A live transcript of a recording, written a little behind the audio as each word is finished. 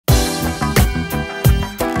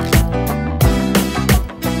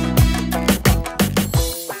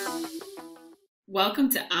Welcome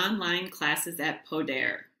to Online Classes at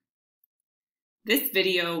Poder. This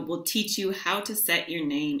video will teach you how to set your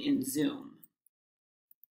name in Zoom.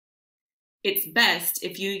 It's best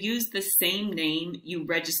if you use the same name you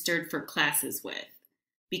registered for classes with,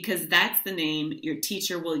 because that's the name your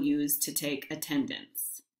teacher will use to take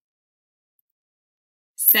attendance.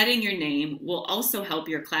 Setting your name will also help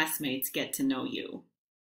your classmates get to know you.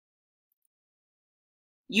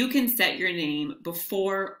 You can set your name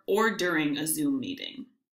before or during a Zoom meeting.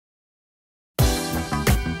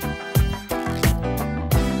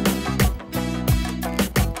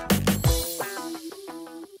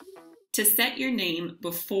 To set your name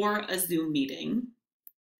before a Zoom meeting,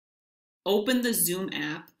 open the Zoom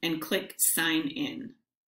app and click Sign In.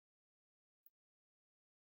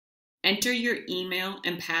 Enter your email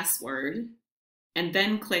and password, and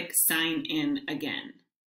then click Sign In again.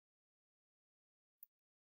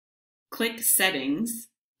 Click Settings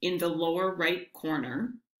in the lower right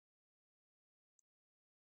corner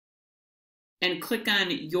and click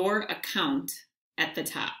on Your Account at the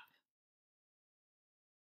top.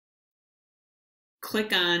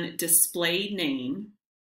 Click on Display Name.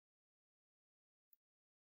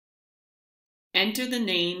 Enter the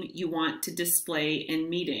name you want to display in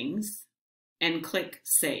meetings and click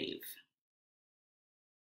Save.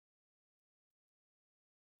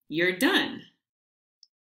 You're done.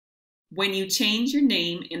 When you change your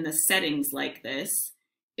name in the settings like this,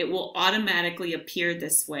 it will automatically appear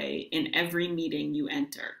this way in every meeting you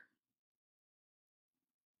enter.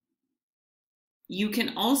 You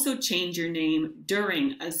can also change your name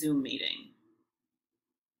during a Zoom meeting.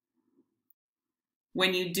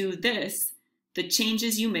 When you do this, the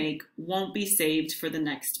changes you make won't be saved for the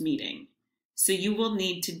next meeting, so you will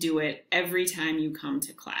need to do it every time you come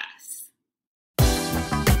to class.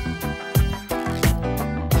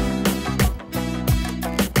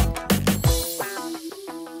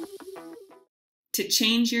 To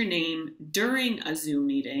change your name during a Zoom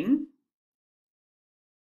meeting,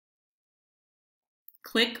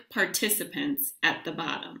 click Participants at the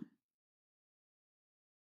bottom.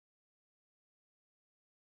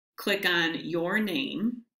 Click on your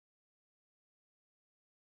name.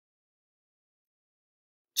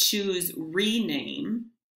 Choose Rename.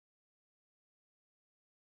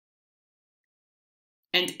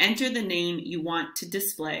 And enter the name you want to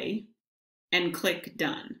display and click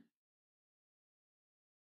Done.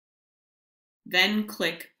 Then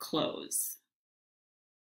click Close.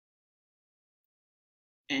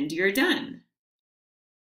 And you're done.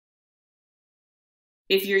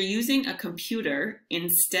 If you're using a computer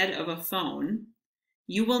instead of a phone,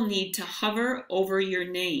 you will need to hover over your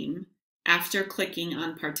name after clicking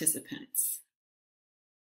on Participants.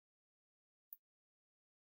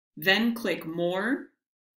 Then click More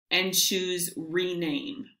and choose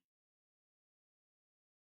Rename.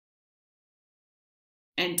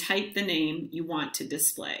 And type the name you want to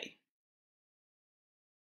display.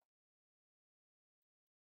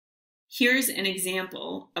 Here's an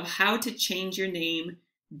example of how to change your name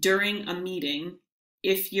during a meeting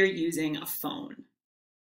if you're using a phone.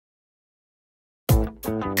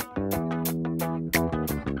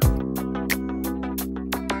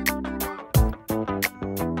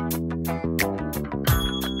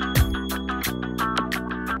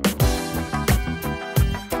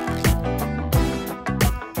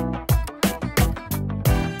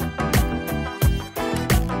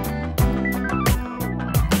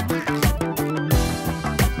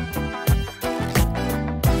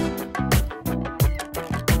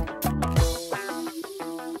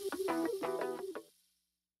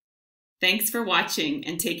 Thanks for watching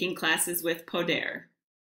and taking classes with Poder.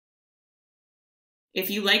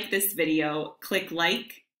 If you like this video, click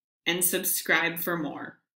like and subscribe for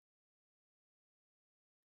more.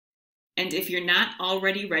 And if you're not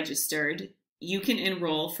already registered, you can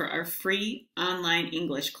enroll for our free online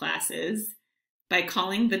English classes by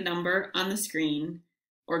calling the number on the screen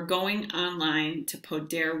or going online to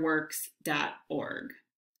poderworks.org.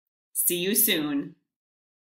 See you soon.